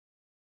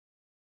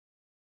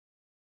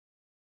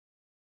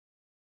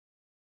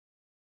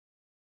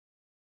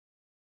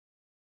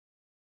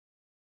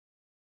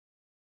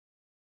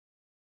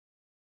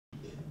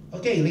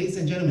Okay, ladies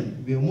and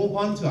gentlemen, we'll move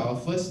on to our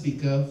first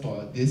speaker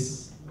for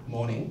this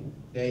morning.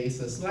 There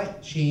is a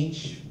slight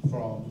change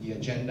from the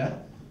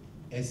agenda.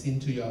 As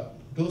into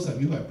those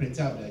of you who have printed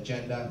out the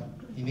agenda,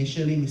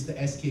 initially Mr.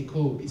 S.K.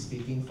 Koh will be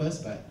speaking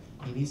first, but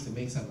he needs to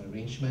make some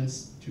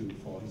arrangements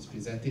for his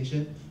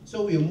presentation.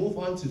 So we'll move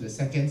on to the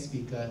second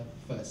speaker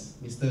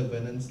first, Mr.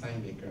 Vernon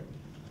Steinbaker.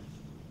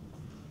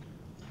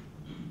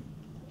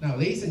 Now,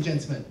 ladies and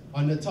gentlemen,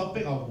 on the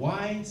topic of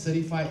why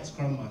Certified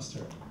Scrum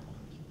Master.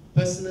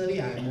 Personally,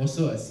 I am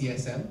also a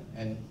CSM,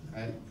 and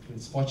I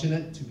was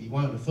fortunate to be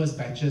one of the first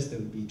batches that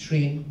will be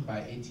trained by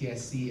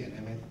ATSC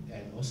and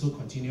also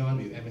continue on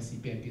with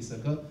MSc PMP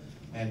Circle.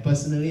 And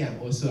personally, I'm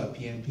also a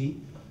PMP.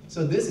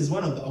 So this is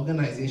one of the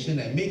organizations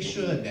that makes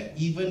sure that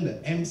even the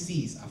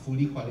MCs are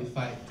fully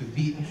qualified to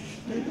lead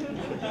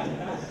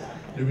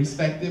the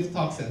respective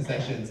talks and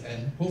sessions.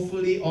 And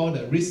hopefully all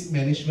the risk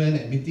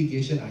management and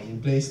mitigation are in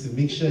place to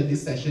make sure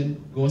this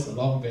session goes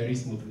along very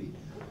smoothly.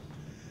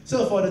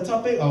 So for the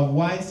topic of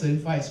why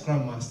Certified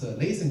Scrum Master,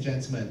 ladies and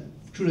gentlemen,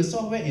 through the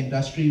software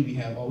industry, we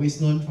have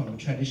always known from the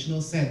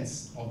traditional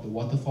sense of the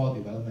waterfall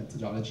development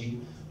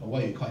methodology, or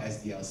what you call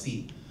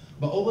SDLC.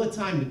 But over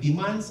time, the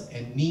demands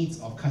and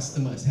needs of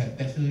customers have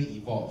definitely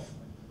evolved.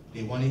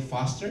 They want it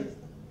faster,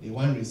 they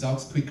want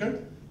results quicker,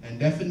 and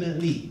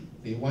definitely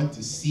they want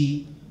to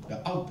see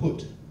the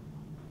output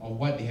of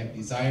what they have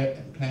desired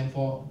and planned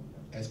for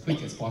as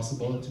quick as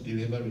possible to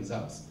deliver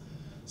results.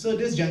 So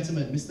this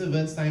gentleman, Mr.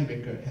 Vernon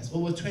Steinbaker, has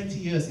over 20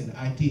 years in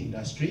the IT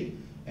industry,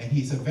 and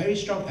he's a very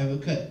strong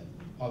advocate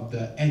of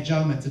the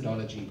Agile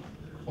methodology.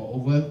 For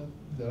over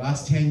the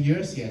last 10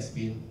 years, he has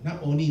been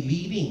not only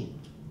leading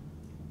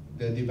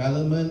the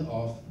development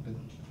of,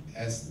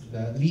 as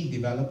the lead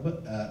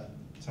developer,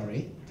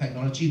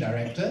 technology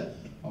director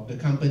of the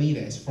company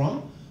that is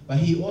from, but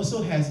he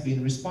also has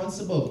been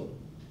responsible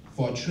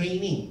for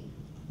training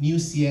new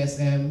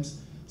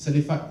CSMs,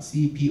 certified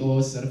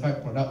CPOs,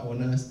 certified product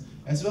owners,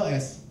 as well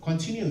as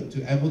continue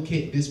to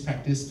advocate this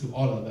practice to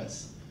all of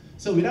us.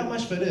 So without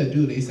much further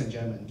ado, ladies and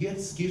gentlemen,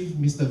 let's give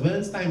Mr.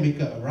 Vernon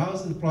Steinbaker a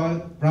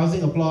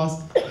rousing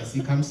applause as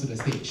he comes to the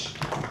stage.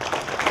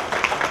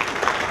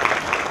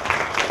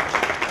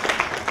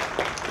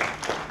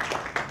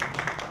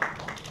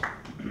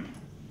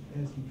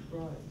 As he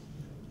tries.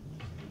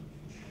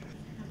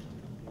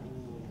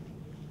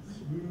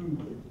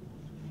 Smooth.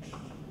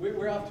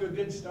 We're off to a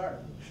good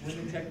start.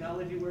 When the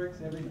technology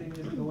works, everything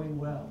is going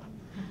well.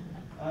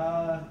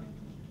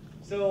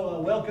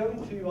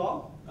 Welcome to you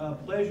all.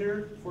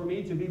 Pleasure for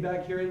me to be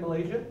back here in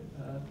Malaysia.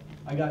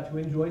 I got to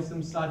enjoy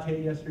some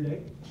satay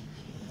yesterday.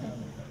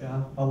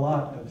 Yeah, a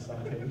lot of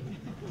satay.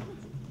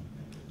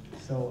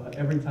 So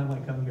every time I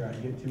come here, I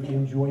get to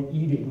enjoy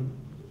eating,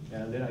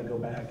 and then I go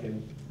back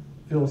and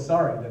feel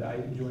sorry that I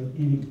enjoyed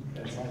eating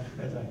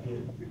as I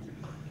did.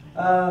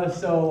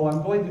 So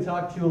I'm going to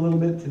talk to you a little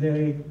bit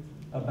today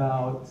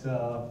about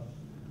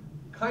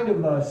kind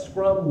of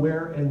Scrum,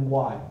 where and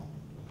why.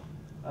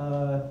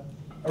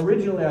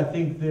 Originally, I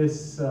think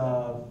this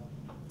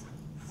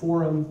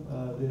forum,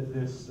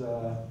 this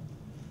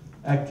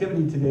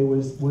activity today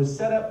was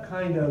set up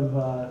kind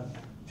of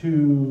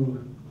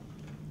to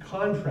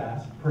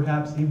contrast,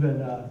 perhaps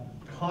even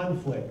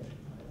conflict,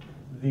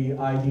 the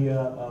idea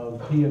of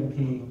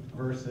PMP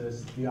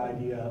versus the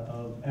idea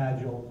of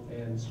Agile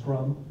and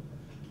Scrum.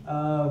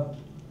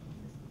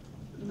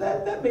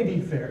 That may be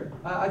fair.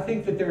 I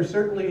think that there are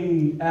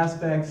certainly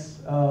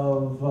aspects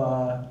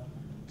of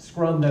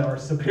Scrum that are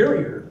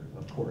superior,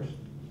 of course,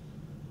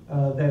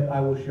 that I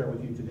will share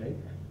with you today.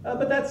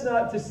 But that's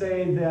not to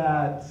say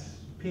that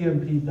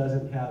PMP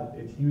doesn't have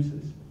its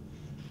uses.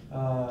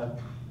 I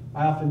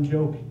often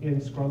joke in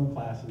Scrum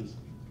classes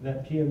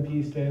that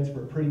PMP stands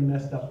for pretty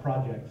messed up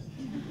projects.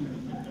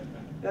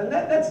 And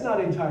that's not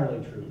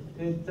entirely true.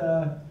 It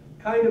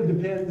kind of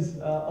depends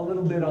a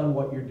little bit on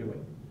what you're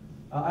doing.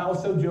 I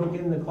also joke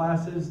in the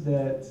classes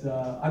that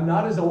I'm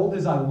not as old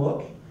as I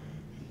look.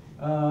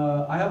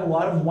 I have a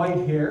lot of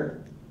white hair.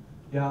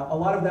 Yeah, a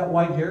lot of that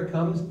white hair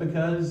comes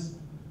because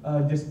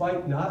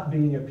despite not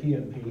being a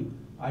PMP,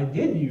 I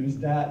did use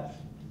that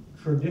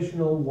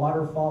traditional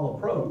waterfall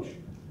approach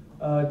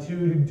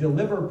to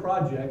deliver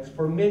projects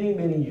for many,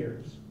 many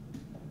years.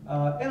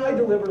 And I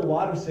delivered a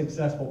lot of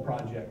successful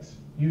projects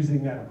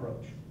using that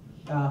approach.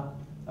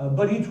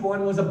 But each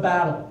one was a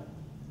battle.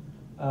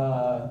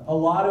 A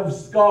lot of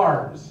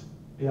scars,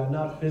 yeah,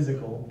 not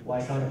physical,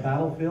 like on a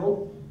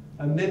battlefield,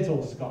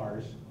 mental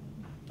scars,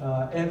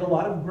 and a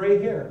lot of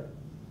gray hair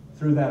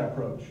through that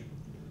approach.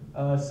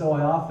 So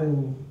I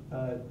often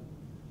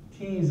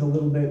tease a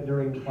little bit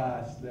during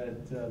class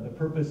that the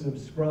purpose of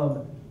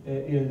Scrum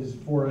is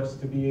for us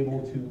to be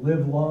able to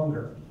live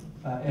longer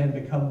and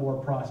become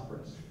more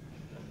prosperous.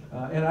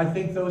 And I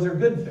think those are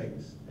good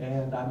things.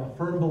 And I'm a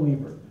firm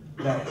believer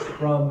that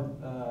Scrum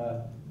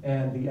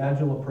and the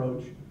Agile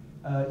approach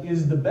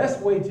is the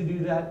best way to do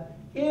that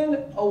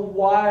in a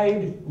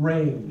wide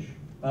range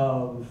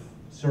of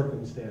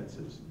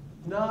circumstances.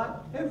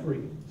 Not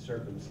every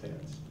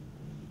circumstance.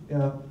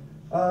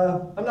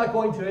 I'm not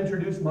going to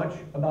introduce much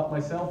about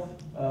myself.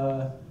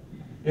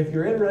 If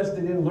you're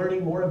interested in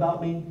learning more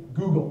about me,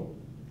 Google.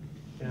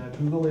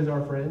 Google is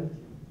our friend,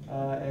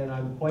 and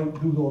I'm quite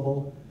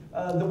Googleable.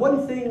 The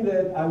one thing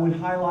that I would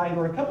highlight,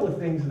 or a couple of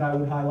things that I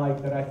would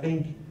highlight that I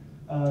think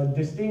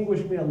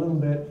distinguish me a little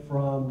bit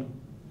from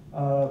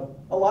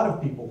a lot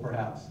of people,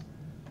 perhaps.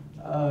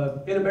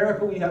 In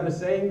America, we have a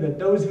saying that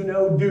those who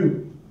know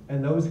do,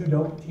 and those who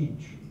don't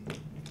teach.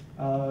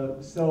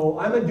 So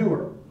I'm a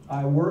doer.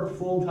 I work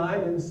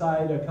full-time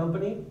inside a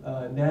company,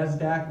 a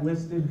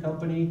NASDAQ-listed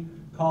company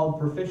called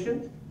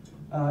Proficient,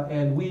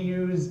 and we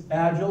use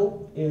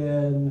Agile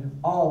in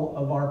all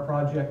of our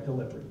project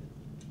delivery.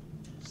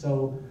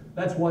 So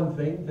that's one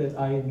thing that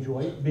I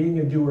enjoy, being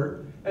a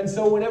doer. And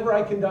so whenever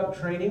I conduct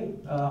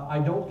training, I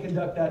don't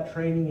conduct that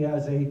training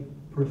as a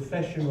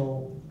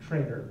professional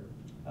trainer.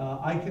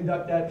 I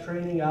conduct that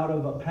training out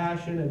of a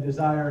passion and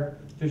desire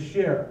to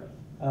share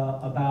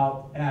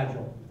about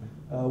Agile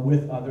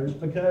with others,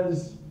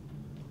 because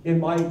in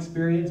my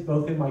experience,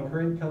 both in my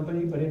current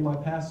company, but in my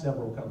past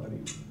several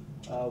companies,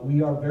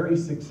 we are very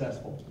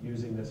successful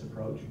using this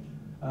approach.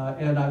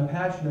 And I'm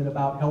passionate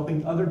about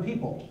helping other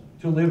people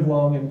to live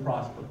long and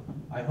prosper.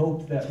 I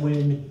hope that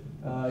when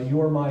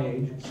you're my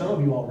age, some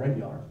of you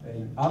already are,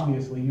 and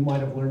obviously you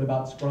might have learned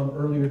about Scrum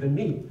earlier than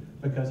me,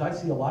 because I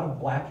see a lot of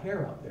black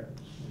hair out there.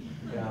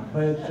 Yeah,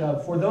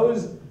 but for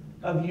those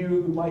of you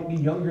who might be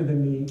younger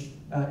than me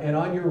and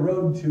on your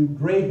road to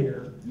gray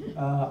hair,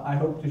 I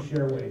hope to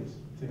share ways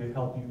to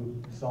help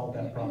you solve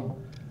that problem.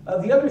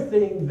 The other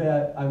thing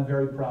that I'm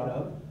very proud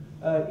of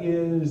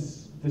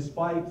is,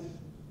 despite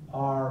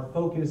our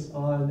focus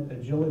on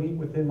agility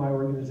within my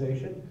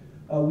organization,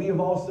 we have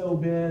also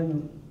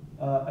been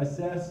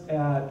assessed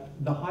at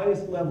the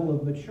highest level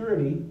of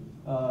maturity,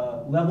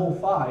 level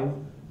 5,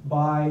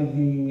 by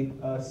the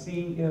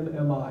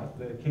CMMI,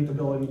 the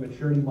Capability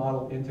Maturity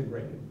Model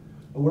Integrated.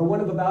 We're one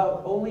of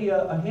about only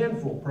a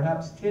handful,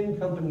 perhaps 10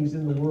 companies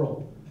in the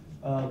world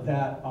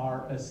that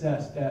are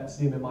assessed at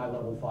CMMI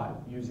level 5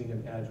 using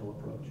an Agile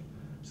approach.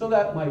 So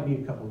that might be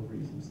a couple of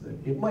reasons that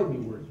it might be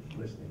worth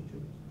listening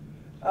to.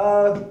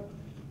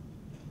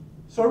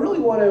 So I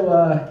really want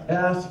to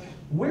ask,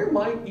 where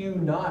might you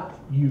not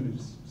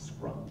use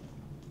Scrum?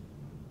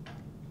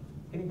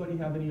 Anybody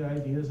have any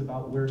ideas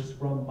about where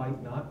Scrum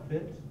might not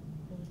fit?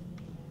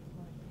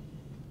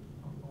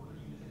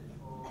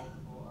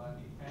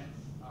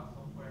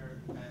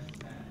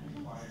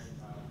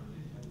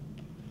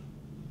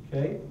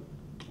 Okay.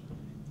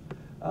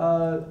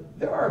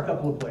 There are a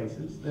couple of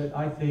places that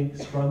I think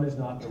Scrum is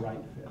not the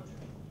right fit.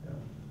 Yeah.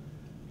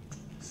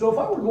 So if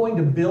I were going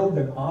to build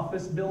an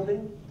office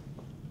building,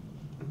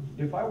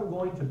 I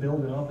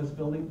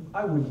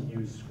wouldn't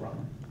use Scrum.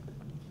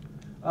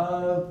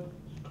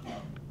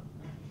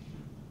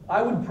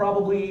 I would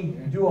probably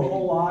do a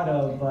whole lot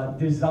of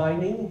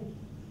designing,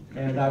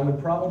 and I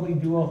would probably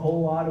do a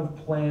whole lot of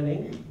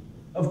planning.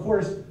 Of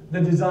course, the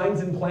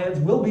designs and plans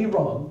will be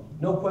wrong,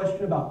 no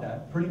question about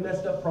that. Pretty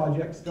messed up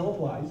project still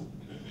applies.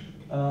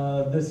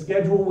 The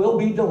schedule will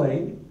be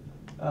delayed,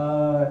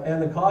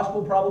 and the cost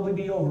will probably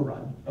be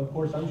overrun. Of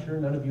course, I'm sure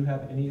none of you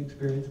have any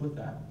experience with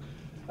that.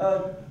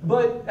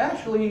 But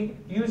actually,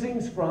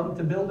 using Scrum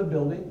to build a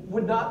building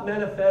would not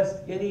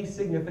manifest any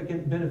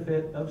significant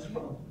benefit of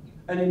Scrum.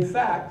 And in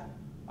fact,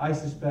 I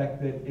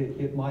suspect that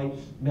it might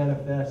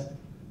manifest,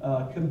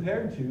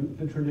 compared to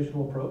the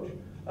traditional approach,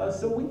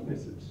 some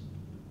weaknesses.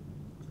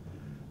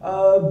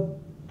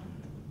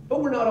 But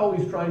we're not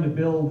always trying to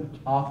build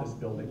office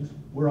buildings.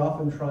 We're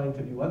often trying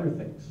to do other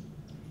things.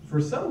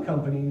 For some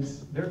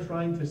companies, they're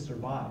trying to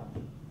survive.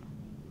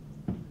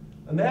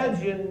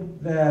 Imagine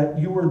that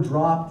you were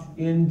dropped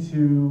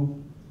into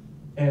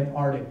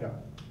Antarctica.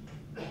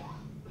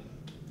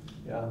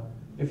 Yeah.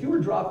 If you were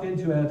dropped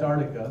into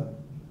Antarctica,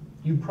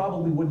 you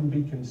probably wouldn't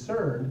be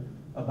concerned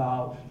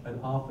about an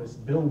office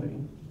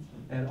building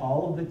and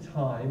all of the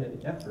time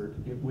and effort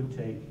it would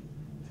take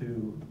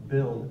to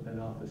build an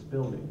office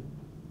building.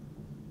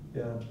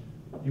 Yeah.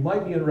 You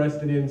might be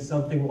interested in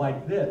something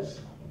like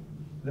this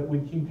that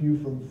would keep you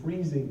from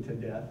freezing to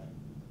death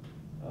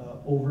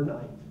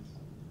overnight.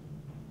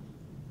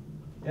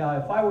 Yeah,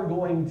 if I were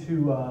dropped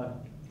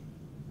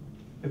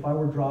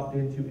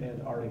into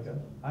Antarctica,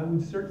 I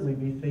would certainly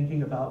be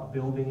thinking about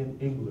building an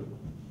igloo.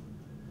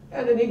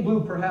 And an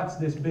igloo perhaps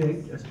this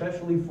big,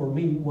 especially for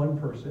me, one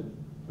person,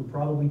 who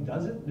probably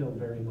doesn't know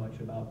very much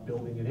about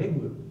building an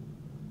igloo.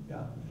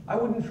 Yeah, I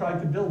wouldn't try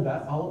to build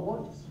that all at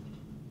once.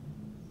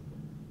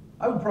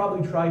 I would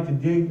probably try to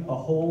dig a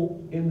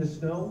hole in the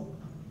snow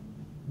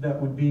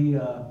that would be,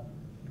 I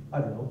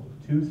don't know,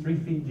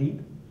 2-3 feet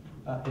deep,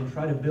 and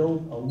try to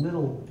build a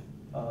little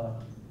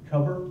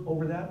cover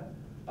over that.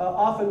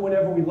 Often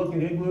whenever we look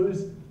at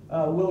igloos,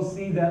 we'll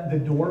see that the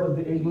door of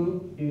the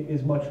igloo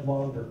is much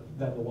longer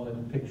than the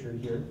one pictured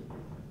here.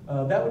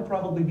 That would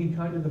probably be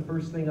kind of the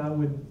first thing I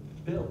would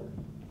build.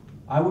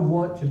 I would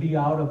want to be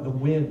out of the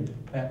wind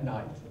at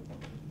night.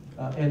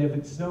 And if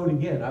it snowed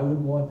again, I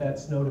wouldn't want that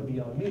snow to be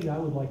on me. I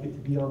would like it to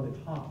be on the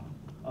top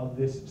of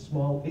this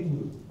small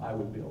igloo I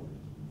would build.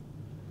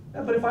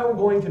 But if I were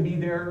going to be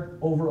there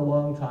over a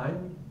long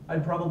time,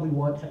 I'd probably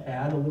want to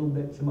add a little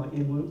bit to my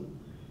igloo.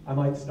 I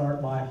might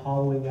start by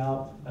hollowing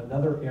out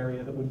another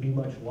area that would be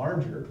much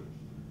larger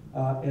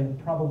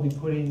and probably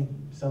putting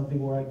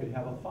something where I could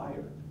have a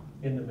fire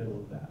in the middle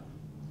of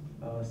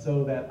that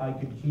so that I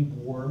could keep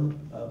warm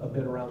a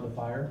bit around the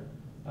fire.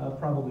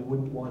 Probably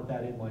wouldn't want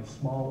that in my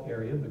small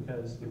area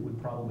because it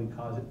would probably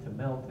cause it to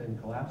melt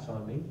and collapse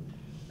on me,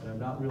 and I'm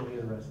not really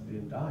interested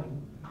in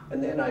dying.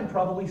 And then I'd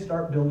probably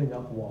start building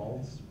up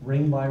walls,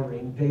 ring by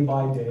ring, day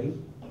by day,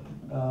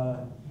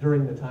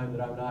 during the time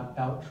that I'm not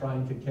out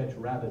trying to catch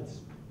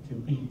rabbits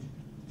to eat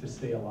to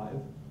stay alive.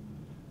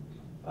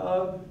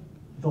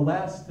 The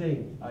last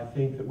thing I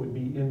think that would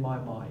be in my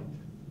mind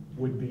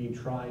would be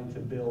trying to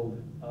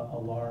build a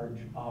large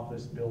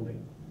office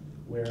building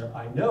where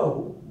I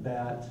know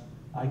that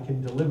I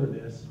can deliver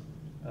this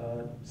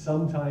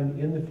sometime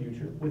in the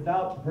future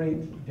without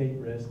great date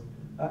risk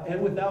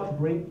and without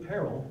great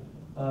peril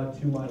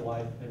to my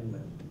life and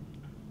limb.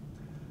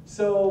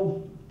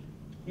 So,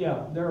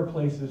 yeah, there are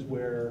places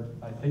where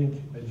I think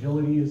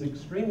agility is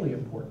extremely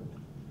important,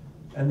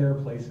 and there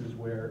are places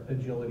where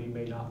agility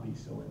may not be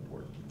so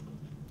important.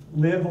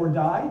 Live or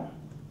die,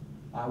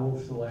 I will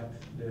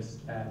select this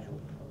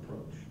agile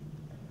approach.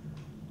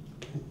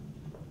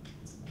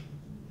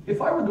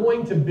 If I were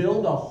going to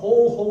build a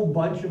whole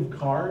bunch of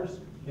cars,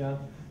 yeah,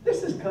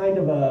 this is kind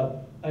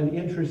of an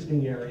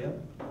interesting area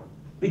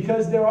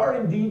because there are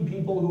indeed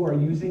people who are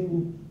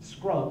using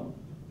Scrum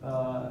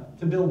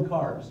to build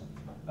cars.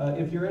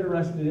 If you're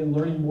interested in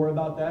learning more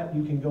about that,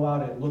 you can go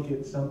out and look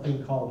at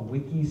something called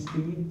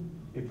WikiSpeed.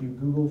 If you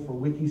Google for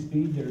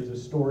WikiSpeed, there's a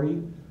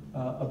story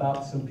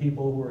about some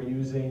people who are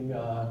using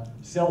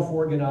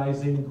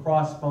self-organizing,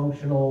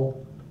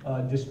 cross-functional,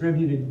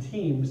 distributed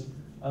teams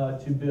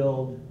to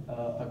build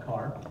a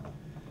car.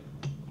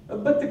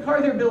 But the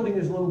car they're building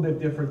is a little bit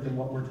different than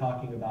what we're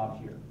talking about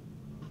here.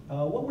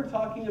 What we're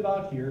talking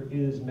about here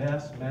is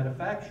mass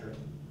manufacturing.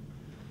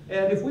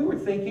 And if we were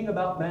thinking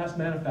about mass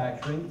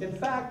manufacturing, in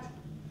fact,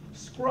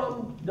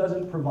 Scrum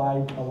doesn't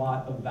provide a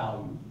lot of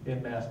value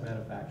in mass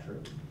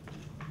manufacturing.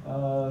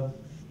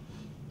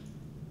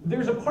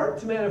 There's a part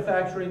to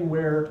manufacturing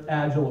where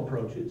Agile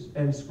approaches,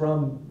 and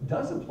Scrum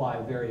does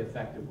apply very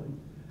effectively.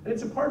 And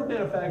it's a part of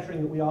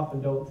manufacturing that we often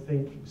don't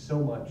think so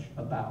much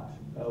about.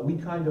 We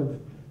kind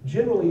of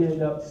generally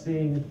end up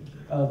seeing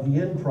the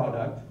end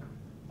product.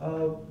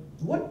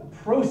 What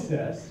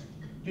process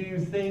do you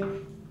think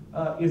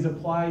is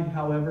applied,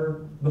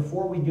 however,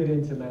 before we get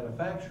into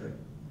manufacturing?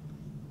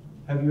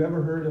 Have you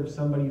ever heard of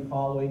somebody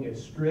following a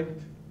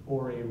strict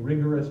or a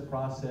rigorous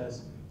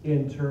process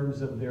in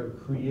terms of their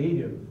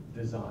creative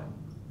design?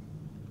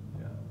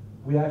 Yeah.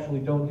 We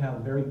actually don't have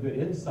very good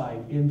insight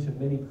into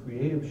many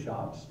creative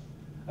shops.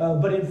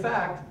 But in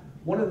fact,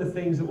 one of the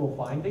things that we'll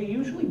find, they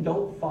usually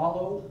don't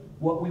follow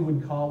what we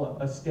would call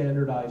a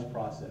standardized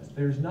process.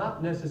 There's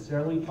not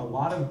necessarily a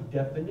lot of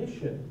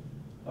definition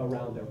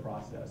around their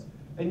process.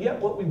 And yet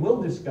what we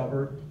will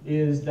discover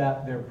is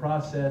that their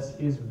process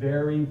is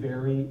very,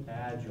 very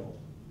agile.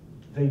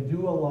 They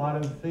do a lot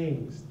of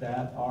things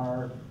that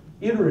are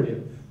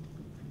iterative.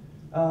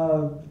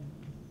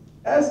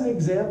 As an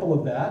example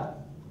of that,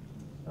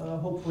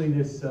 hopefully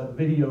this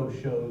video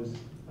shows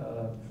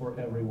for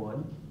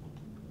everyone.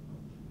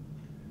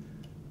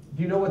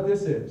 Do you know what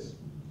this is?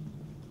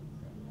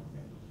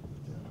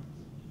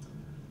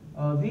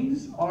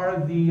 These are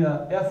the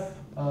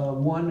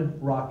F1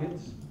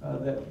 rockets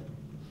that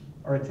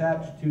are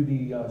attached to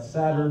the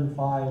Saturn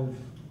V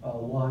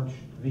launch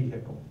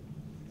vehicle.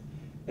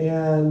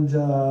 And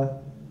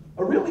a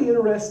really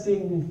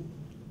interesting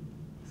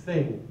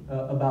thing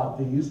about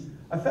these,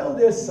 I found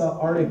this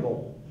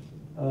article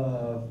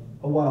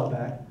a while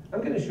back.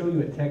 I'm going to show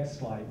you a text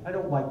slide. I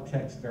don't like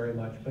text very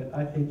much, but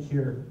I think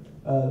here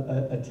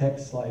a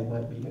text slide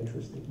might be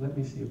interesting. Let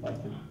me see if I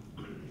can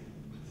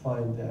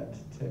find that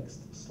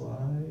text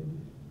slide.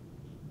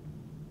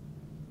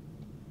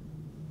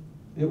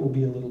 It will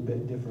be a little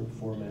bit different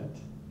format.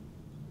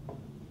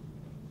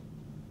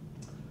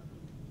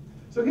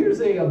 So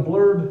here's a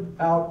blurb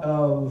out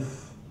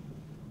of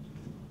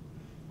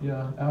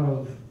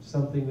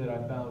something that I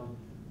found.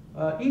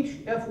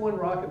 Each F1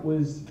 rocket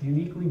was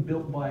uniquely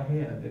built by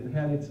hand and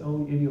had its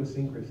own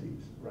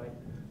idiosyncrasies, right?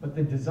 But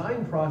the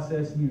design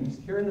process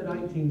used here in the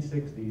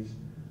 1960s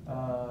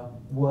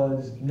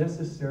was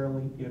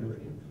necessarily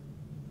iterative.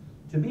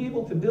 To be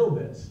able to build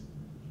this,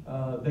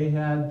 they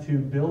had to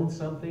build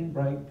something,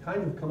 right?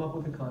 Kind of come up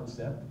with a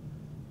concept,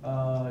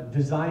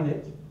 design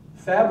it,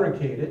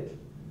 fabricate it,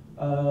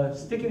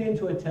 stick it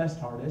into a test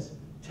harness,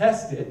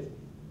 test it.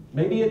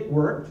 Maybe it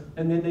worked,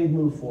 and then they'd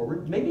move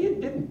forward. Maybe it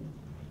didn't.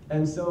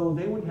 And so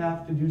they would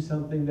have to do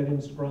something that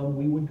in Scrum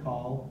we would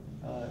call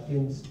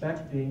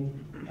inspecting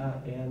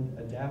and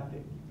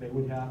adapting. They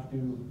would have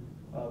to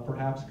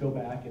perhaps go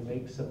back and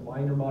make some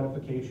minor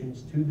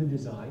modifications to the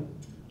design,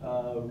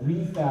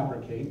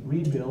 refabricate,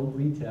 rebuild,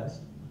 retest,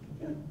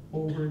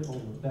 over and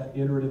over, that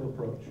iterative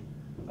approach.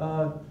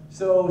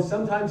 So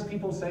sometimes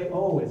people say,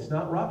 oh, it's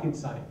not rocket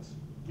science.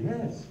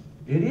 Yes,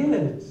 it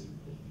is.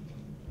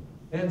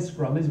 And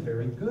Scrum is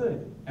very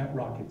good at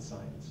rocket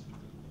science.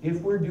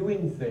 if we're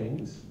doing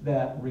things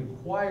that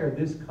require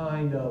this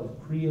kind of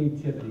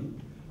creativity,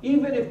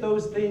 even if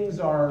those things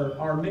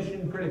are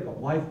mission critical,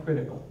 life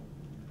critical,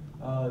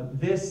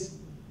 this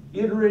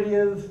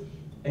iterative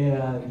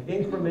and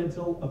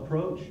incremental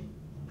approach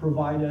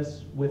provide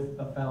us with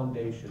a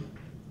foundation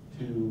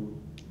to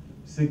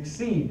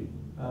succeed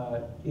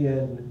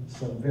in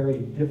some very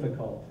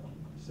difficult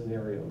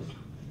scenarios.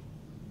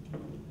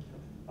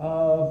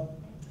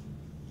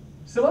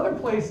 Some other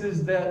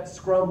places that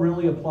Scrum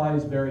really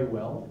applies very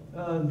well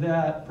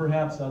that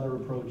perhaps other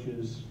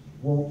approaches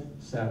won't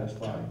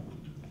satisfy.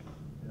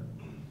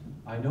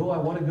 I know I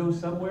want to go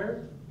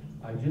somewhere,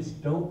 I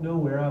just don't know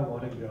where I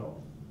want to go.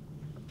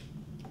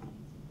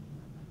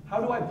 How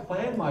do I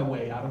plan my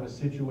way out of a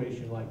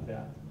situation like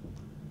that?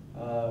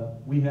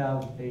 We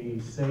have a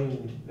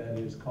saying that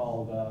is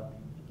called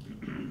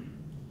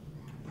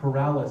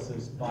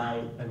paralysis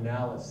by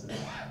analysis.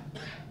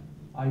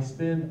 I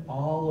spend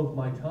all of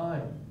my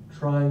time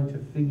trying to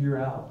figure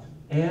out,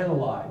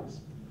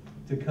 analyze,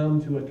 to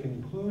come to a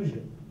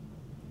conclusion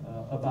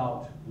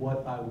about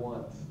what I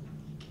want.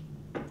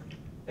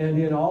 And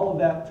in all of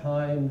that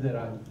time that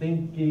I'm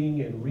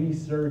thinking and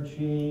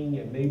researching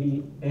and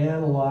maybe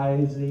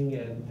analyzing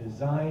and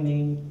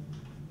designing,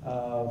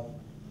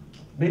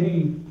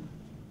 maybe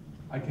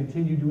I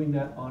continue doing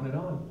that on and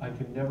on. I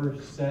can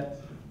never set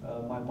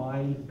my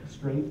mind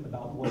straight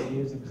about what it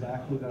is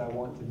exactly that I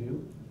want to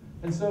do.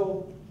 And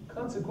so,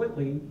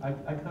 consequently,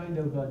 I kind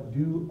of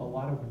do a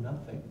lot of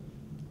nothing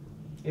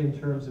in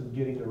terms of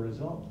getting a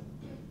result.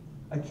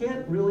 I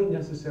can't really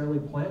necessarily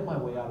plan my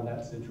way out of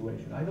that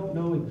situation. I don't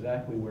know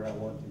exactly where I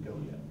want to go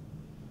yet.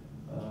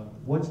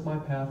 What's my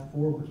path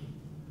forward?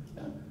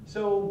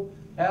 So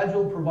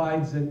Agile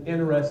provides an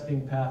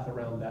interesting path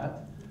around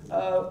that.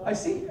 I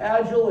see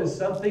Agile as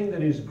something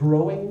that is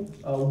growing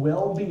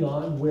well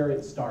beyond where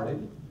it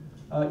started.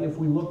 If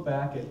we look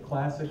back at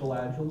classical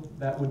Agile,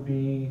 that would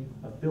be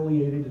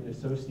affiliated and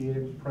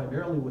associated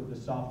primarily with the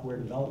software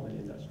development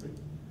industry.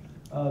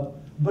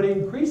 But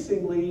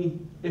increasingly,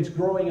 it's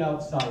growing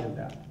outside of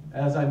that.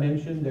 As I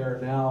mentioned, there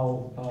are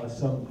now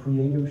some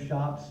creative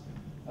shops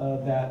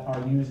that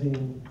are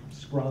using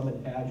Scrum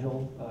and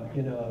Agile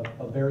in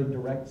a very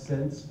direct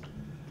sense.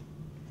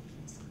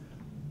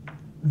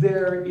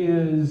 There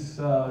is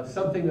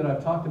something that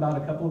I've talked about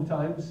a couple of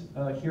times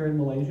here in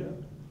Malaysia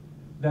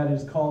that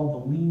is called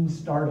the Lean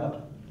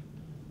Startup.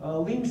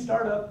 Lean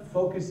Startup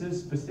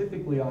focuses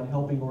specifically on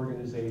helping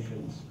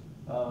organizations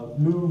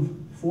move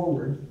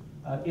forward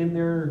in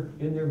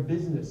their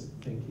business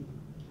thinking.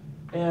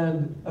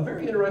 And a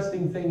very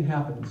interesting thing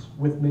happens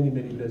with many,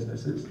 many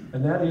businesses,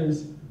 and that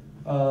is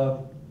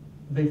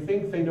they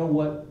think they know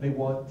what they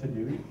want to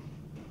do,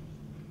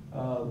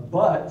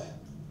 but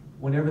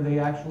whenever they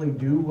actually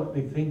do what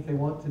they think they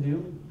want to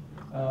do,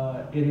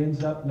 it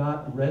ends up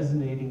not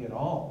resonating at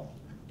all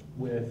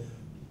with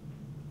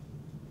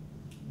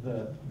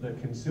the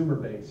consumer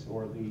base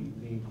or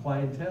the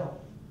clientele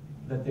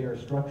that they are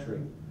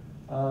structuring.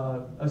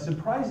 A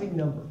surprising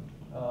number,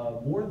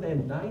 more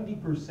than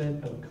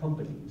 90% of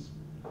companies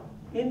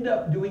end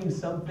up doing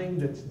something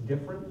that's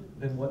different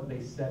than what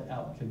they set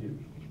out to do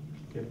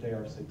if they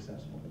are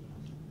successful.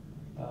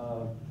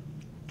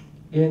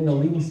 In the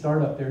Lean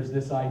Startup, there's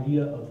this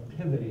idea of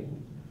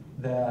pivoting,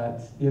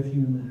 that if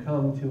you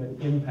come to an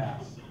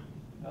impasse,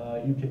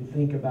 you can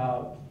think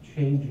about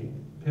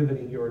changing,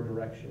 pivoting your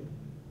direction,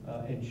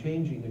 and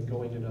changing and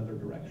going another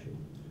direction.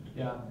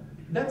 Yeah,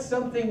 that's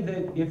something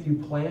that if you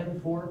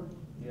plan for,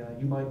 yeah,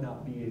 you might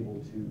not be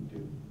able to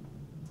do.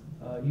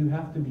 You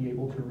have to be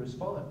able to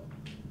respond.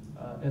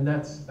 And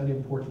that's an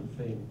important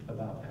thing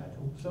about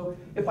Agile. So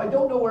if I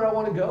don't know where I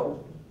want to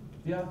go,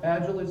 yeah,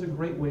 Agile is a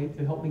great way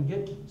to help me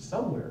get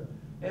somewhere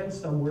and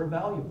somewhere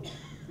valuable.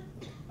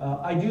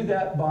 I do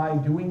that by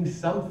doing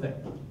something.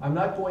 I'm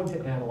not going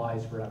to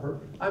analyze forever.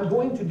 I'm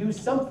going to do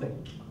something.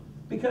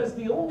 Because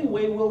the only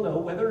way we'll know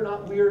whether or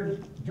not we're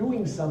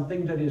doing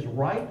something that is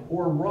right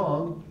or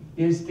wrong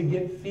is to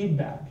get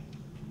feedback.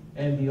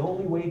 And the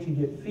only way to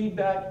get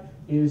feedback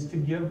is to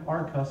give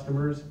our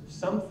customers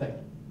something.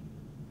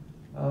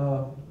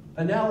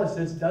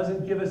 Analysis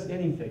doesn't give us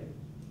anything.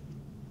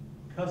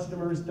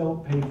 Customers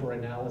don't pay for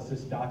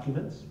analysis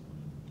documents.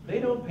 They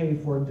don't pay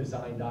for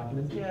design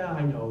documents. Yeah,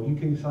 I know, you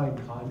can sign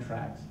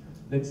contracts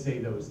that say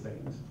those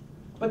things.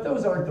 But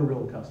those aren't the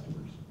real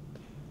customers.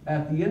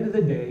 At the end of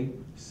the day,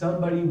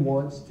 somebody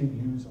wants to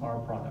use our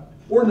product,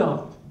 or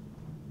not.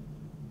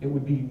 It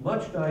would be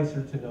much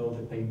nicer to know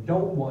that they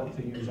don't want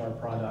to use our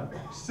product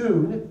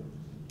soon,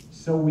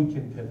 so we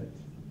can pivot,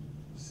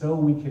 so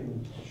we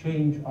can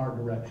change our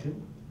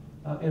direction,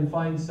 and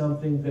find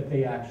something that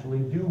they actually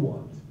do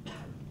want.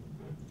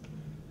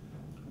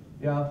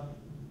 Yeah,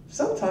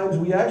 sometimes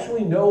we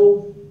actually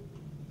know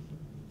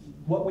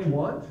what we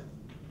want,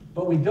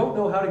 but we don't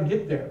know how to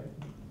get there.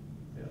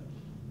 Yeah.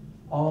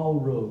 All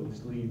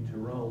roads lead to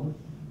Rome,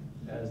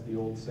 as the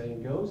old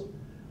saying goes.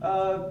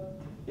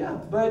 Yeah,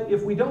 but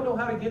if we don't know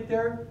how to get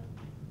there,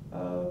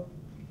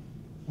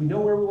 we know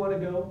where we want to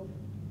go,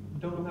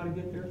 don't know how to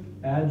get there.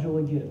 Agile,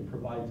 again,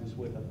 provides us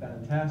with a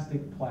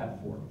fantastic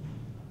platform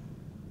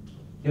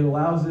It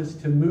allows us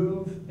to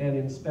move and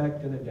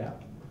inspect and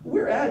adapt.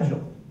 We're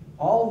agile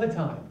all the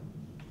time.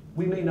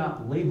 We may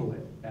not label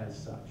it as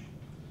such.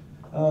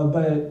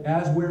 But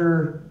as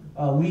we're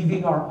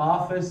leaving our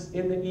office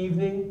in the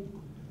evening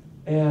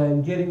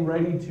and getting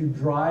ready to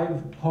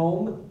drive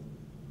home,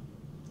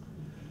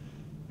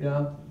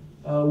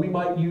 we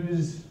might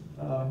use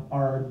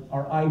our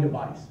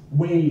iDevice,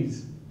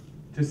 Waze,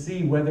 to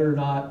see whether or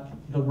not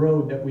the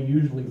road that we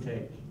usually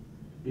take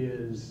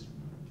is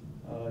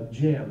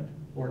jammed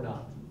or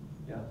not.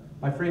 Yeah.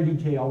 My friend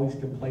DK always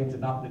complains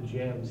about the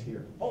jams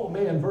here. Oh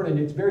man, Vernon,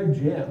 it's very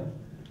jammed.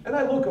 And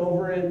I look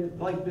over and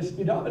like the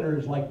speedometer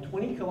is like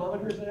 20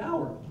 kilometers an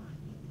hour.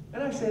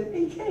 And I said,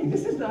 AK,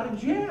 this is not a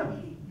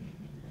jam.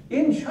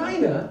 In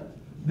China,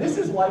 this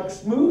is like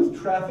smooth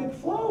traffic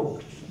flow.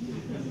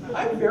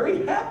 I'm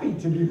very happy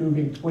to be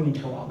moving 20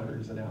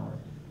 kilometers an hour.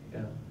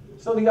 Yeah.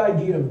 So the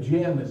idea of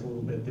jam is a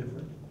little bit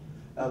different.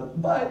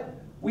 But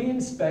we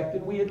inspect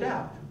and we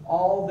adapt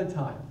all the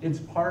time. It's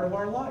part of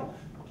our life.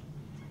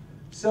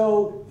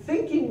 So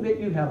thinking that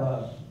you have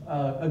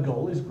a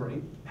goal is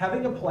great.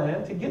 Having a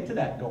plan to get to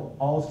that goal,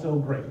 also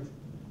great.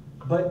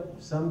 But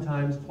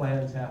sometimes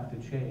plans have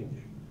to change.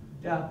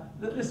 Yeah,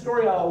 the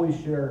story I always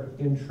share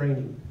in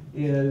training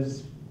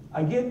is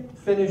I get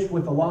finished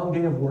with a long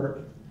day of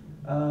work.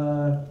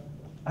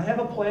 I have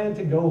a plan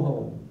to go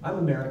home. I'm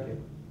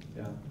American.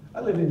 Yeah, I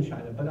live in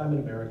China, but I'm an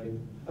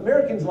American.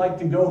 Americans like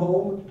to go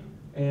home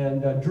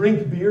and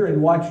drink beer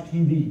and watch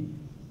TV.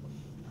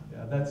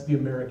 Yeah, that's the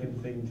American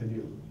thing to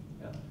do.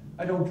 Yeah.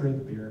 I don't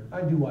drink beer.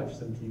 I do watch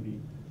some TV.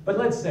 But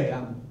let's say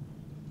I'm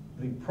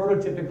the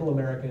prototypical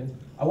American.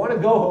 I want to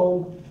go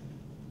home.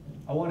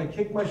 I want to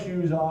kick my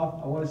shoes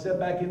off. I want to sit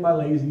back in my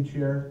lazy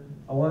chair.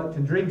 I want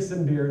to drink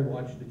some beer and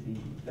watch the TV.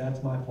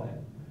 That's my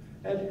plan.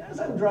 And as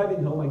I'm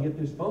driving home, I get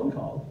this phone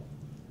call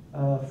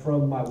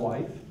from my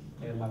wife.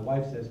 And my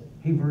wife says,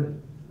 hey,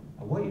 Vernon,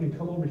 I want you to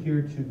come over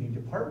here to the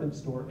department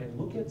store and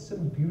look at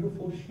some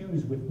beautiful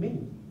shoes with me.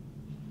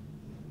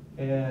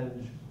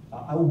 And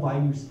I will buy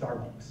you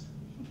Starbucks.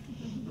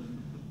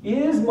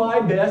 Is my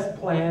best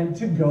plan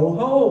to go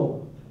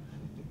home.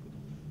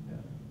 Yeah.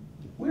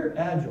 We're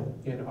agile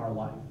in our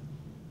life.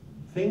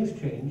 Things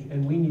change,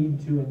 and we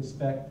need to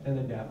inspect and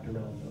adapt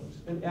around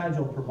those. And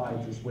Agile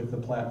provides us with the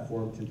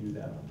platform to do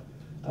that.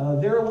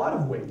 There are a lot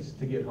of ways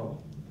to get home,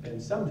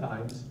 and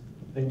sometimes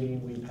they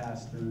mean we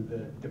pass through the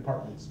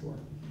department store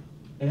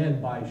and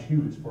buy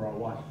shoes for our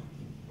wife.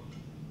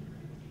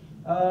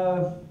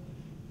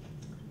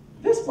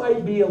 This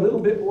might be a little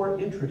bit more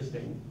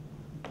interesting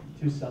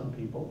to some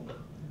people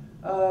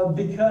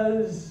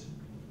because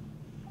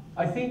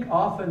I think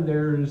often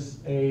there's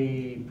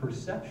a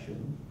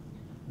perception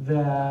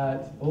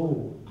that,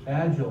 oh,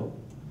 Agile,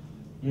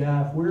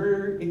 yeah, if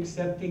we're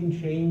accepting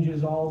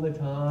changes all the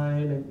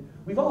time, and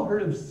we've all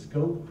heard of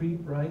scope creep,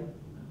 right?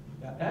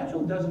 Yeah,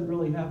 Agile doesn't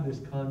really have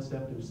this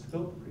concept of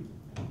scope creep.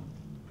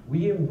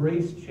 We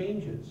embrace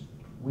changes.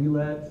 We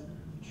let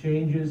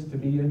changes to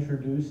be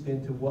introduced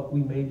into what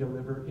we may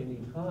deliver any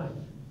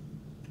time.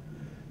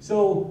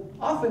 So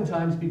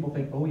oftentimes people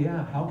think, oh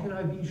yeah, how can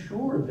I be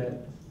sure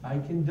that I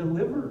can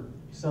deliver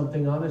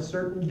something on a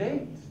certain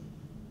date?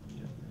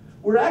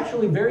 We're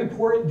actually very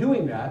poor at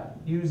doing that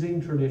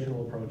using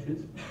traditional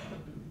approaches.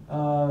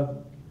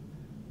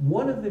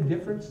 One of the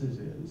differences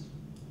is,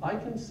 I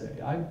can say,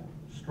 I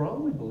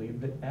strongly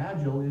believe that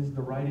Agile is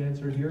the right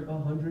answer here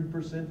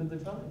 100% of the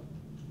time.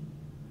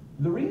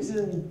 The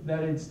reason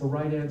that it's the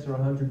right answer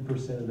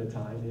 100% of the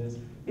time is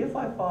if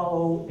I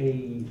follow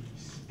a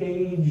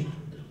staged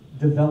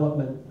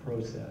development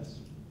process,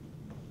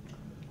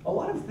 a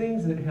lot of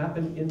things that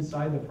happen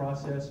inside the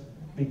process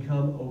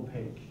become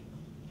opaque.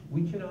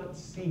 We cannot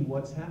see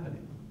what's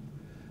happening.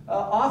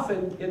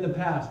 Often in the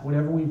past,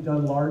 whenever we've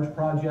done large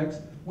projects,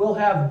 we'll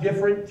have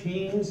different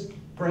teams,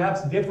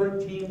 perhaps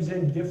different teams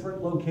in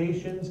different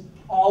locations,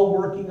 all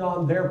working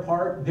on their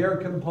part, their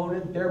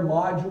component, their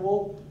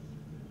module,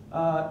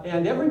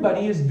 and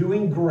everybody is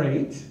doing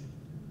great.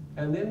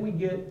 And then we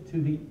get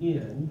to the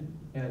end,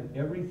 and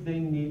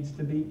everything needs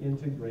to be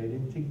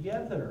integrated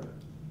together.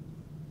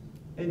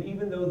 And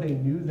even though they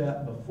knew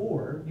that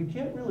before, you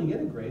can't really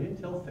integrate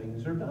until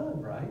things are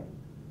done, right?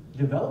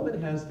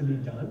 Development has to be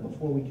done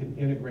before we can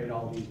integrate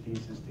all these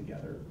pieces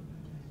together.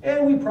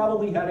 And we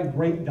probably had a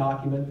great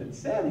document that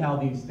said how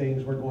these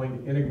things were going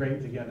to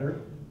integrate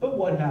together, but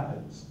what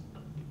happens?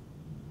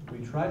 We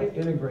try to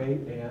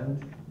integrate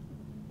and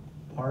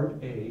part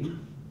A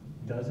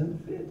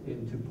doesn't fit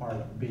into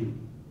part B.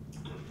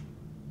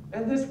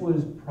 And this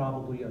was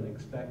probably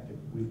unexpected.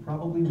 We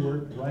probably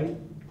worked right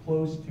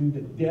close to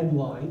the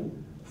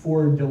deadline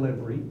for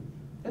delivery,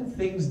 and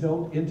things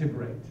don't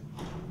integrate.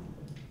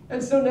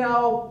 And so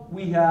now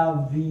we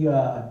have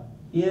the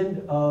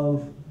end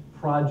of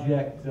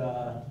project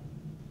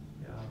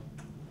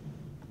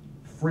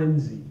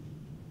frenzy.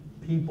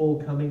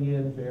 People coming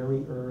in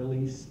very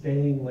early,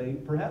 staying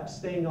late, perhaps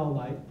staying all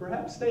night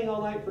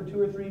for 2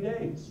 or 3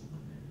 days.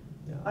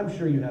 Yeah, I'm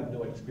sure you have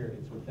no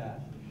experience with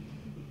that.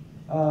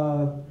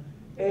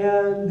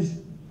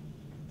 And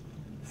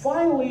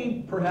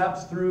Finally,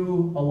 perhaps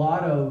through a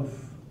lot of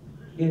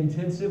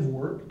intensive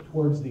work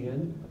towards the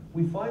end,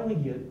 we finally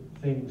get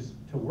things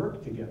to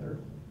work together,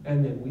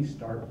 and then we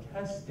start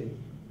testing.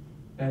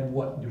 And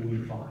what do we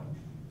find?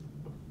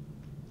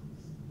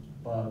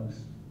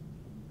 Bugs.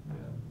 Yeah.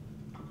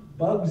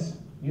 Bugs,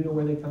 you know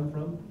where they come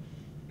from?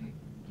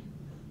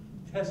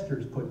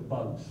 Testers put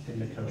bugs in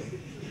the code.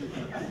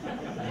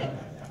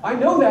 I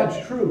know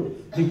that's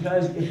true,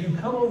 because if you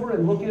come over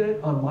and look at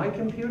it on my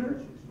computer,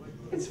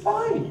 it's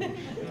fine.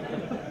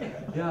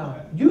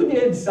 Yeah, you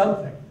did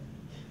something.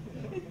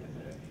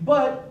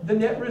 But the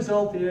net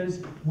result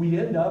is we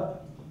end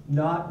up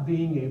not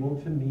being able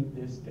to meet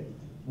this date.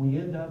 We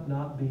end up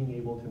not being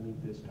able to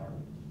meet this target.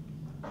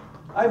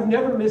 I've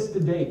never missed a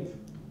date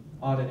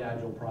on an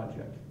Agile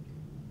project.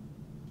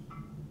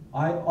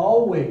 I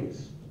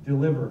always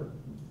deliver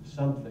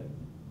something,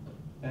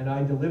 and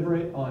I deliver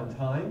it on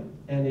time,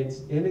 and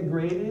it's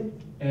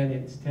integrated, and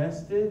it's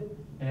tested,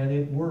 and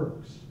it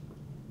works.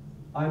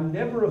 I'm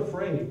never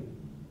afraid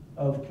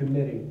of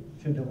committing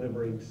to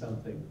delivering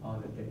something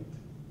on a date.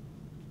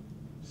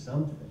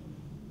 Something.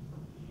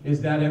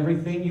 Is that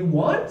everything you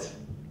want?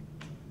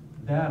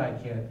 That I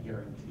can't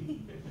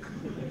guarantee.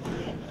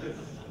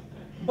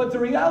 But the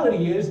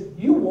reality is,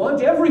 you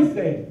want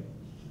everything.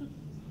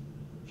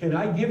 Can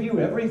I give you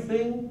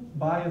everything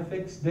by a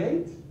fixed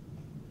date?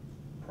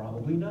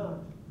 Probably not.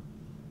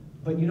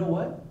 But you know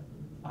what?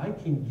 I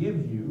can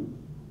give you,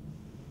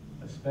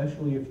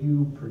 especially if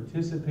you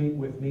participate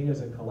with me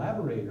as a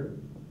collaborator,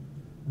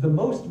 the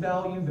most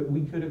value that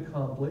we could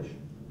accomplish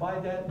by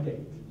that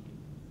date.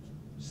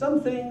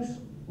 Some things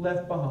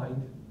left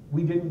behind,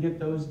 we didn't get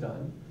those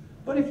done.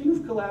 But if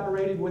you've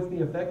collaborated with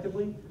me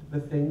effectively, the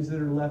things that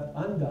are left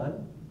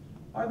undone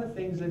are the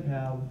things that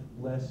have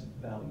less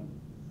value.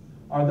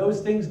 Are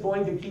those things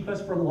going to keep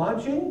us from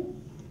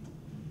launching?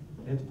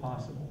 It's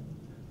possible,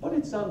 but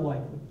it's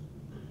unlikely.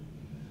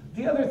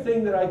 The other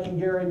thing that I can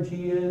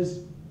guarantee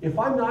is, if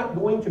I'm not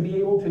going to be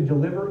able to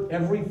deliver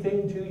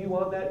everything to you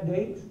on that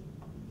date,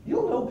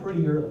 you'll know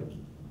pretty early.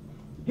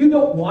 You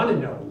don't want to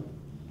know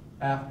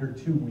after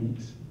 2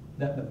 weeks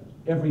that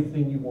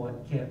everything you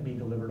want can't be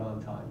delivered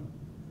on time.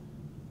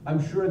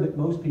 I'm sure that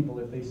most people,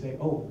 if they say,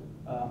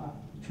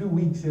 2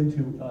 weeks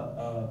into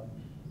a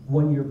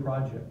one-year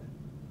project,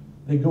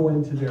 they go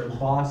into their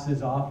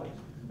boss's office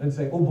and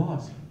say, oh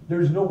boss,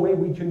 there's no way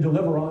we can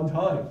deliver on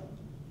time.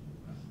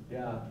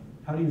 Yeah,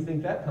 how do you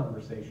think that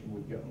conversation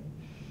would go?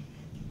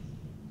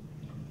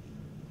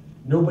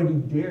 Nobody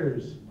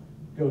dares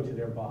go to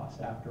their boss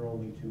after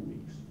only 2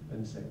 weeks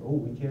and say, oh,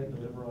 we can't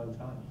deliver on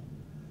time.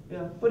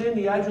 Yeah, but in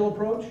the Agile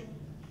approach,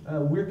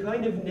 we're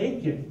kind of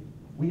naked.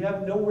 We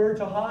have nowhere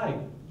to hide.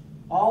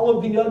 All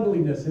of the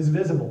ugliness is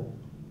visible.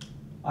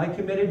 I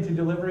committed to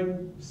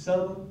delivering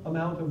some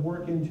amount of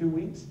work in 2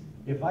 weeks.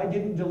 If I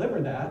didn't deliver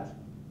that,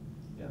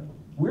 yeah,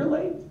 we're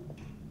late,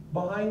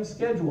 behind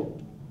schedule.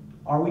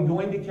 Are we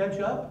going to catch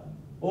up?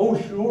 Oh,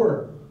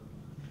 sure.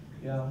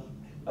 Yeah,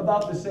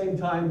 about the same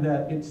time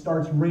that it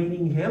starts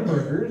raining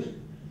hamburgers,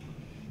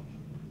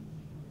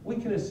 we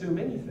can assume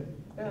anything.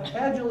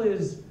 Agile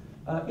is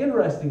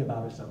interesting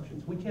about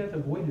assumptions. We can't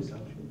avoid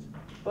assumptions.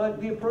 But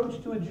the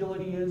approach to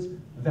agility is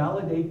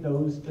validate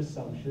those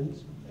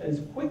assumptions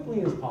as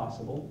quickly as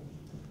possible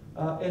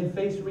and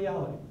face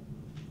reality.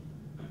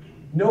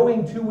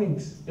 Knowing 2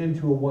 weeks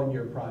into a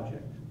one-year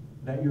project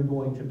that you're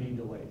going to be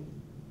delayed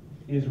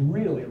is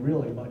really,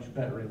 really much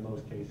better in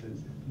most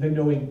cases than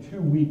knowing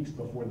 2 weeks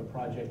before the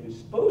project is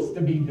supposed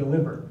to be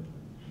delivered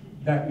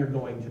that you're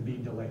going to be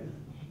delayed.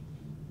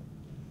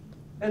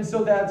 And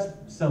so that's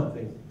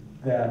something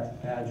that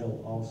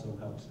Agile also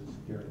helps us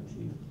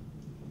guarantee.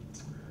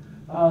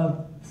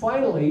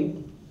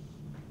 Finally,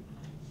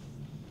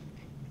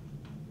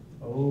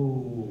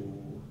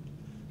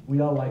 we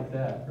all like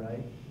that,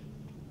 right?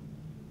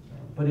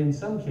 But in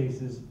some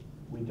cases,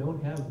 we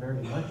don't have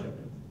very much of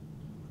it.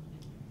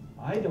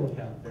 I don't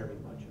have very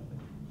much of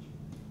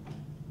it.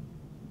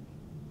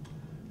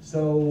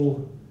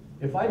 So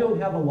if I don't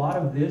have a lot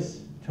of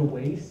this to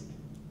waste,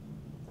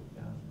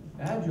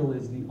 Agile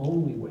is the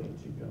only way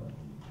to go.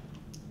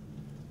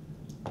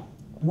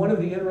 One of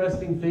the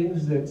interesting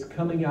things that's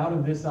coming out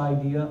of this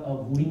idea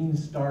of lean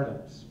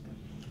startups,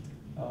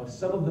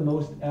 some of the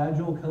most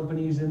agile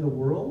companies in the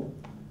world,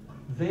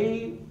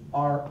 they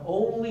are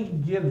only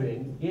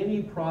giving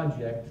any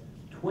project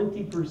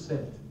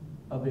 20%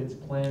 of its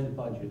planned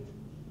budget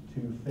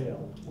to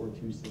fail or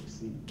to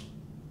succeed.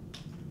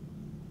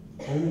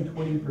 Only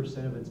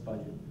 20% of its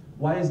budget.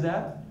 Why is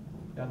that?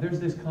 Now there's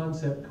this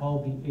concept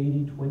called the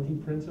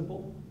 80-20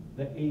 principle,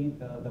 the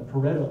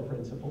Pareto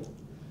principle.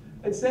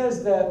 It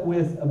says that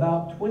with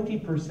about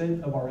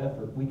 20% of our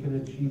effort, we can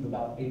achieve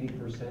about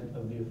 80%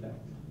 of the effect.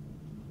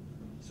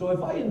 So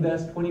if I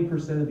invest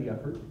 20% of the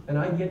effort, and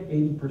I get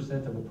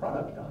 80% of the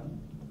product done,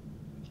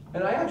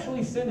 and I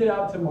actually send it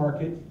out to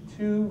market,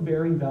 two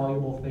very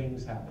valuable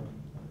things happen.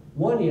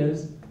 One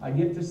is, I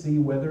get to see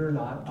whether or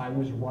not I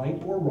was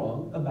right or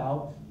wrong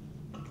about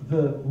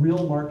the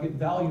real market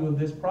value of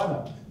this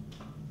product.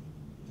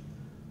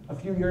 A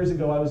few years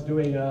ago, I was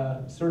doing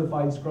a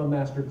certified Scrum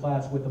Master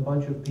class with a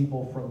bunch of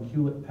people from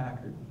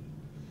Hewlett-Packard.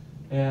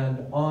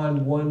 And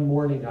on one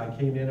morning, I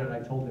came in and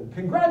I told them,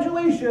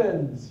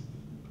 "Congratulations!"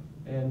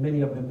 And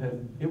many of them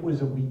had, it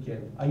was a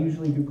weekend. I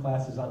usually do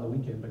classes on the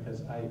weekend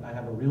because I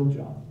have a real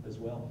job as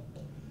well.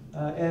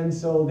 And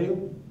so they,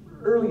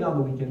 early on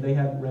the weekend, they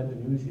hadn't read the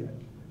news yet.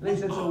 And they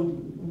said, "So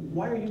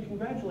why are you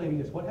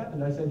congratulating us? What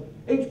happened?" I said,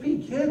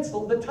 "HP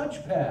canceled the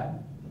touchpad."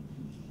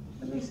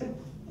 And they said,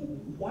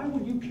 "Why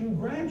would you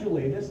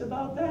congratulate us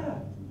about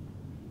that?"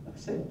 I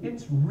said,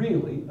 "It's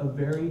really a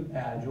very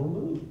agile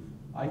move.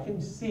 I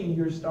can see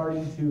you're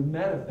starting to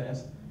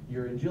manifest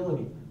your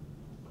agility."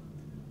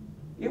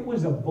 It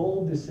was a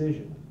bold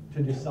decision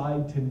to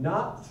decide to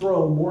not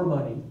throw more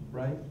money,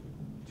 right?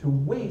 To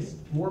waste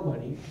more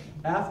money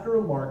after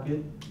a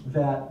market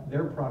that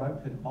their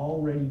product had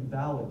already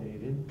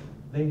validated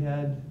they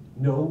had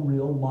no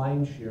real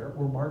mind share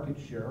or market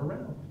share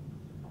around.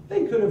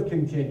 They could have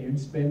continued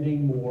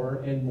spending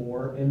more and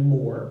more and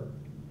more.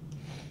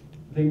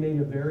 They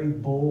made a very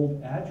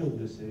bold, agile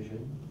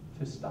decision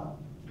to stop.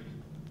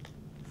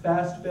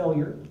 Fast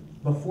failure,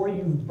 before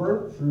you've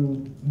burnt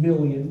through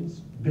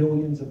millions,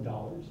 billions of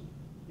dollars,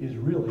 is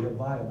really a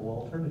viable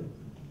alternative.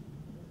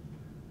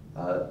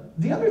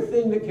 The other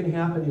thing that can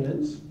happen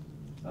is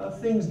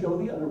things go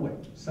the other way.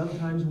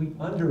 Sometimes we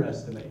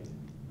underestimate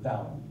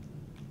value.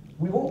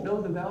 We won't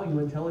know the value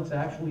until it's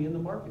actually in the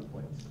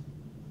marketplace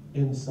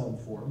in some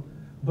form.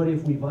 But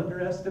if we've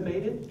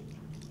underestimated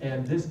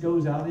and this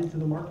goes out into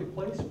the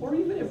marketplace, or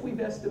even if we've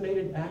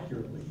estimated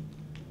accurately,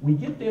 we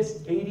get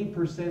this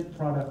 80%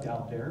 product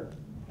out there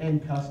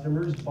and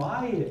customers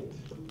buy it.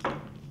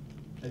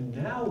 And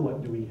now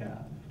what do we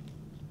have?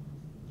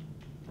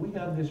 We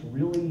have this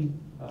really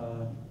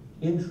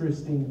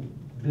interesting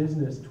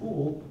business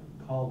tool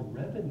called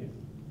revenue.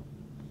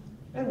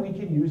 And we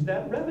can use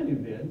that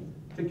revenue then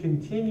to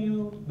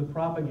continue the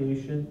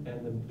propagation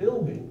and the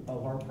building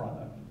of our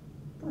product,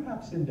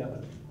 perhaps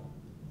indefinitely.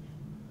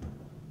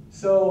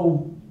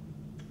 So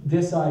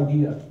this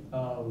idea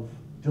of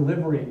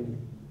delivering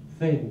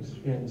things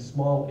in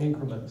small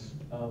increments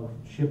of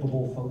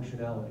shippable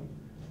functionality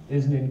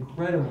is an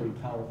incredibly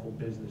powerful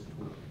business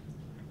tool.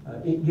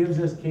 It gives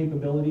us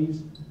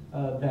capabilities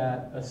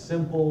that a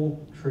simple,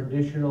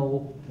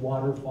 traditional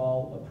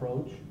waterfall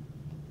approach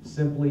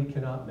simply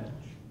cannot match.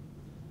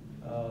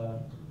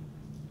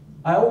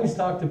 I always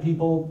talk to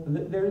people,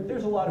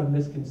 there's a lot of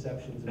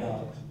misconceptions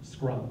about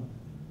Scrum.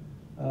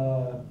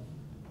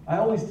 I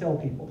always tell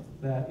people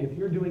that if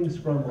you're doing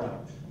Scrum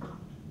right,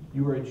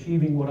 you are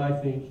achieving what I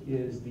think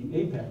is the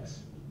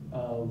apex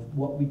of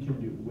what we can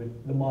do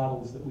with the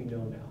models that we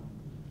know now.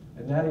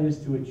 And that is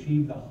to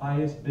achieve the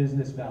highest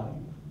business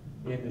value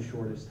in the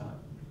shortest time.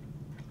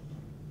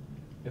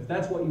 If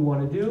that's what you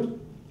want to do,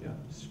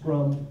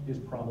 Scrum is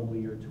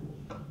probably your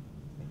tool.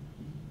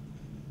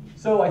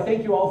 So I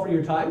thank you all for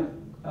your time.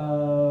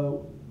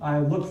 I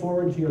look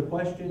forward to your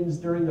questions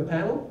during the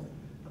panel,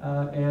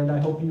 and I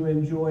hope you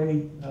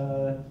enjoy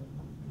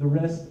the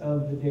rest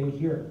of the day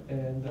here,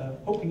 and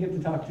hope to get to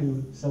talk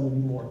to some of you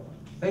more.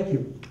 Thank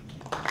you.